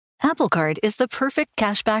Apple Card is the perfect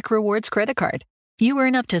cashback rewards credit card. You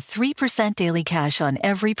earn up to 3% daily cash on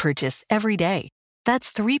every purchase every day.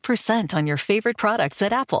 That's 3% on your favorite products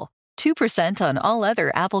at Apple, 2% on all other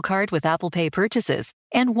Apple Card with Apple Pay purchases,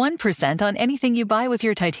 and 1% on anything you buy with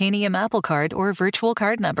your titanium Apple Card or virtual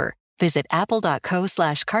card number. Visit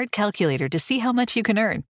apple.co/card calculator to see how much you can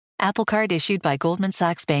earn. Apple Card issued by Goldman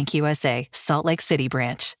Sachs Bank USA, Salt Lake City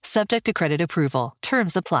branch. Subject to credit approval.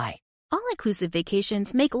 Terms apply. All-inclusive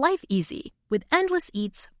vacations make life easy with endless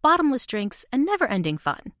eats, bottomless drinks, and never-ending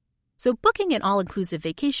fun. So booking an all-inclusive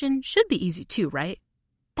vacation should be easy too, right?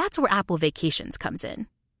 That's where Apple Vacations comes in.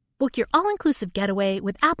 Book your all-inclusive getaway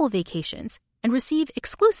with Apple Vacations and receive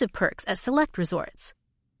exclusive perks at select resorts.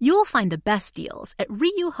 You'll find the best deals at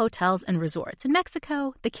Riu Hotels and Resorts in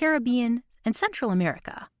Mexico, the Caribbean, and Central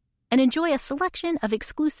America, and enjoy a selection of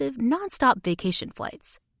exclusive nonstop vacation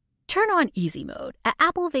flights. Turn on easy mode at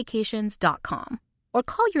applevacations.com or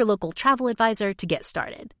call your local travel advisor to get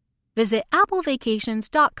started. Visit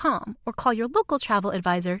applevacations.com or call your local travel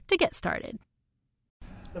advisor to get started.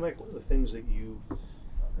 Hey Mike, what are the things that you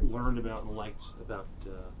learned about and liked about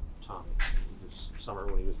Tommy this summer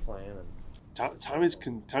when he was playing? And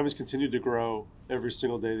Tommy's continued to grow every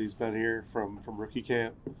single day that he's been here from rookie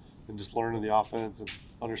camp, and just learning the offense and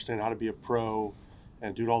understanding how to be a pro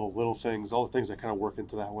and doing all the little things, all the things that kind of work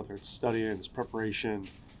into that, whether it's studying, his preparation,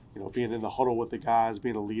 being in the huddle with the guys,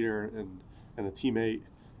 being a leader and a teammate,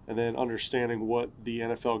 and then understanding what the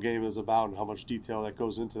NFL game is about and how much detail that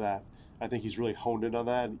goes into that. I think he's really honed in on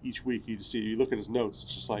that, and each week you look at his notes,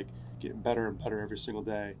 it's just like getting better and better every single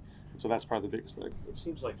day. And so that's probably the biggest thing. It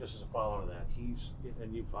seems like, just as a follow-on to that,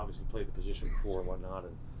 and you've obviously played the position before and whatnot,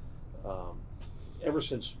 and ever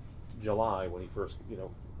since July when he first,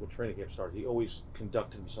 when training camp started, he always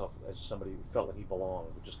conducted himself as somebody who felt like he belonged.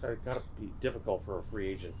 It just kind of be difficult for a free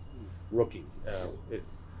agent rookie.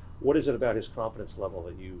 What is it about his confidence level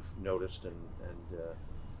that you've noticed, and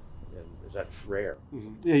is that rare?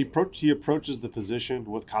 Mm-hmm. Yeah, he approaches the position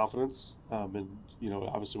with confidence, and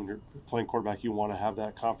obviously when you're playing quarterback, you want to have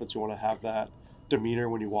that confidence, you want to have that demeanor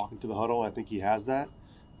when you walk into the huddle. I think he has that,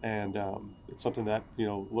 and it's something that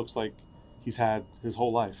looks like he's had his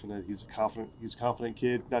whole life, and that he's a confident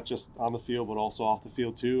kid, not just on the field but also off the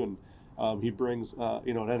field too, and he brings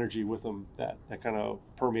an energy with him that kind of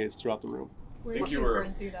permeates throughout the room. Where did you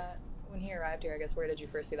first see that? When he arrived here, I guess, where did you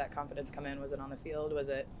first see that confidence come in? Was it on the field? Was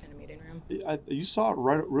it in a meeting room? You saw it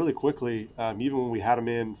really quickly. Even when we had him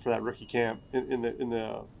in for that rookie camp in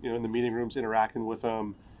the meeting rooms, interacting with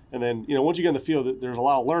him, and then once you get in the field, there's a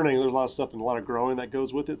lot of learning, there's a lot of stuff and a lot of growing that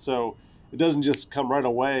goes with it. So it doesn't just come right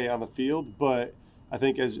away on the field. But I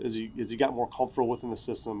think as he got more comfortable within the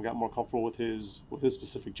system, got more comfortable with his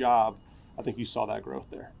specific job, I think you saw that growth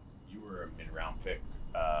there. You were a mid-round pick.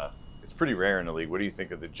 It's pretty rare in the league. What do you think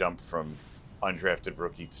of the jump from undrafted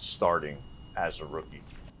rookie to starting as a rookie?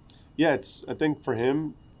 Yeah, I think for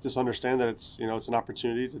him, just understand that it's an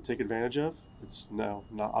opportunity to take advantage of. It's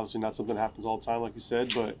obviously not something that happens all the time, like you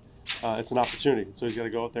said, but it's an opportunity. So he's got to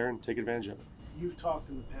go out there and take advantage of it. You've talked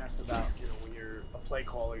in the past about when you're a play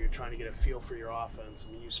caller, you're trying to get a feel for your offense.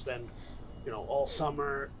 I mean, you spend all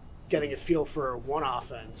summer getting a feel for one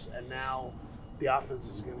offense, and now the offense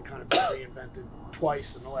is going to kind of be reinvented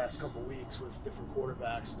twice in the last couple of weeks with different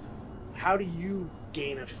quarterbacks. How do you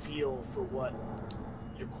gain a feel for what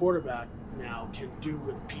your quarterback now can do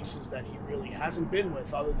with pieces that he really hasn't been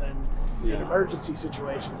with, other than in emergency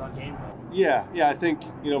situations on game day? Yeah, I think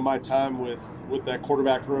my time with that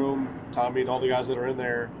quarterback room, Tommy and all the guys that are in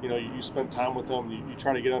there, you spend time with them. You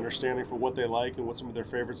try to get understanding for what they like and what some of their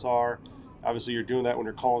favorites are. Obviously, you're doing that when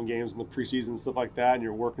you're calling games in the preseason and stuff like that, and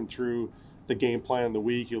you're working through the game plan in the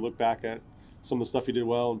week. You look back at some of the stuff he did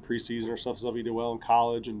well in preseason or stuff he did well in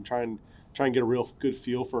college, and try and get a real good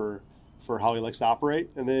feel for how he likes to operate.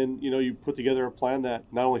 And then you put together a plan that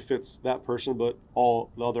not only fits that person but all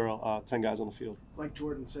the other 10 guys on the field. Like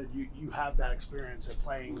Jordan said, you have that experience at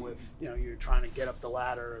playing with you're trying to get up the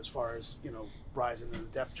ladder as far as rising in the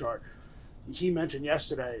depth chart. He mentioned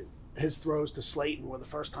yesterday his throws to Slayton were the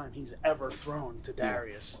first time he's ever thrown to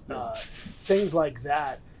Darius. Things like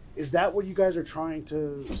that. Is that what you guys are trying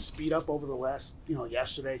to speed up over the last,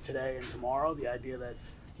 yesterday, today, and tomorrow? The idea that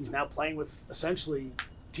he's now playing with essentially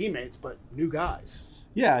teammates, but new guys.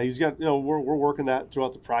 Yeah, he's got, we're working that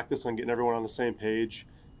throughout the practice on getting everyone on the same page.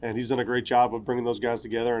 And he's done a great job of bringing those guys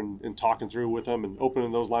together and talking through with them and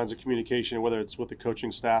opening those lines of communication, whether it's with the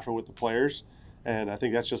coaching staff or with the players. And I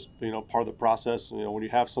think that's just, part of the process. When you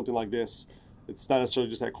have something like this, it's not necessarily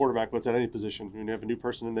just at quarterback, but it's at any position. When you have a new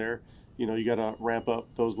person in there, you got to ramp up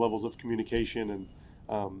those levels of communication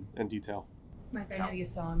and detail. Mike, I know you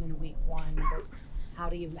saw him in week one, but how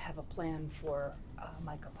do you have a plan for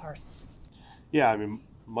Micah Parsons? Yeah, I mean,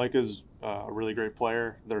 Micah's a really great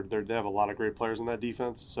player. They have a lot of great players in that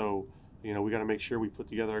defense. So, we got to make sure we put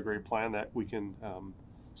together a great plan that we can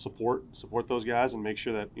support those guys and make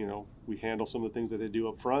sure that, we handle some of the things that they do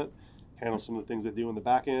up front, handle some of the things they do in the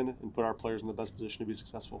back end, and put our players in the best position to be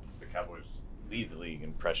successful. The Cowboys lead the league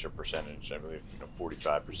in pressure percentage, I believe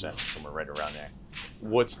 45%, somewhere right around there.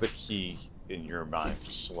 What's the key in your mind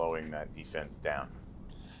to slowing that defense down?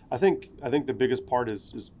 I think the biggest part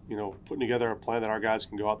is putting together a plan that our guys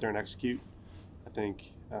can go out there and execute. I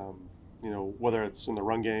think whether it's in the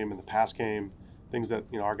run game and the pass game, things that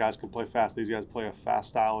our guys can play fast. These guys play a fast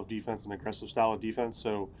style of defense, an aggressive style of defense.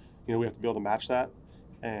 So we have to be able to match that.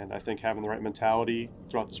 And I think having the right mentality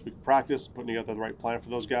throughout this week of practice, putting together the right plan for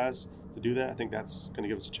those guys to do that, I think that's going to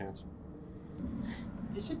give us a chance.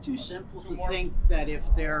 Is it too simple to think that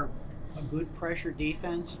if they're a good pressure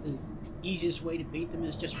defense, the easiest way to beat them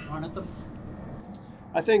is just run at them?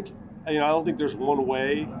 I think, I don't think there's one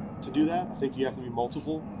way to do that. I think you have to be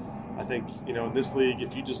multiple. I think, in this league,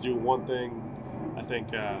 if you just do one thing, I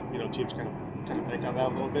think, teams kind of bank on that a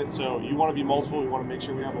little bit. So you want to be multiple. We want to make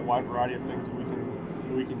sure we have a wide variety of things that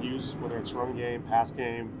we can use, whether it's run game, pass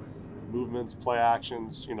game, movements, play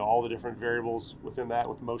actions, all the different variables within that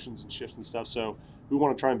with motions and shifts and stuff. So we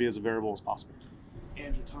want to try and be as variable as possible.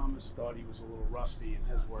 Andrew Thomas thought he was a little rusty in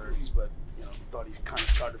his words, but thought he kind of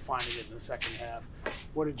started finding it in the second half.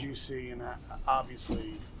 What did you see? And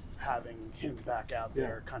obviously, having him back out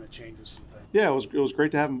there kind of changes some things. Yeah, it was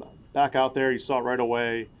great to have him back out there. You saw it right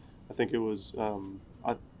away. I think it was.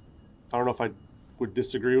 I don't know if I would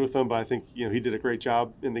disagree with him, but I think he did a great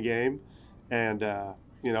job in the game, and I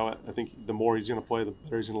think the more he's going to play, the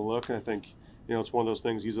better he's going to look. And I think it's one of those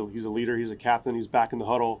things. He's a leader. He's a captain. He's back in the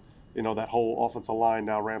huddle. That whole offensive line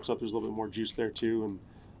now ramps up. There's a little bit more juice there too,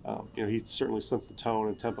 and he certainly sets the tone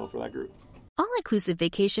and tempo for that group. All-inclusive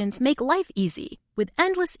vacations make life easy with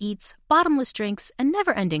endless eats, bottomless drinks, and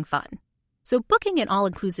never-ending fun. So booking an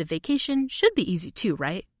all-inclusive vacation should be easy too,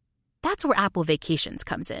 right? That's where Apple Vacations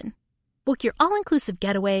comes in. Book your all-inclusive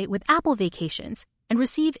getaway with Apple Vacations and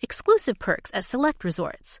receive exclusive perks at select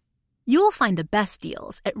resorts. You'll find the best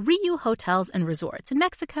deals at Riu Hotels and Resorts in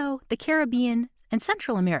Mexico, the Caribbean, and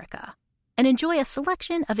Central America, and enjoy a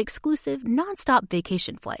selection of exclusive nonstop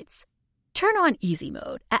vacation flights. Turn on easy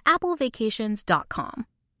mode at applevacations.com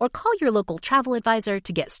or call your local travel advisor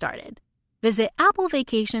to get started. Visit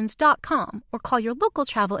applevacations.com or call your local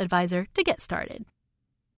travel advisor to get started.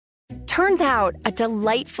 Turns out a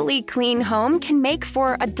delightfully clean home can make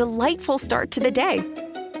for a delightful start to the day.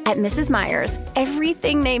 At Mrs. Meyer's,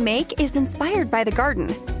 everything they make is inspired by the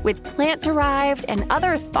garden. With plant-derived and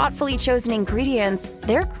other thoughtfully chosen ingredients,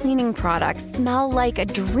 their cleaning products smell like a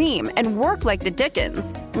dream and work like the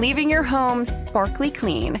Dickens, leaving your home sparkly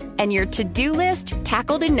clean and your to-do list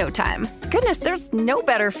tackled in no time. Goodness, there's no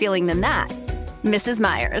better feeling than that. Mrs.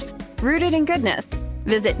 Meyer's, rooted in goodness.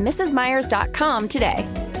 Visit mrsmeyers.com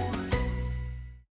today.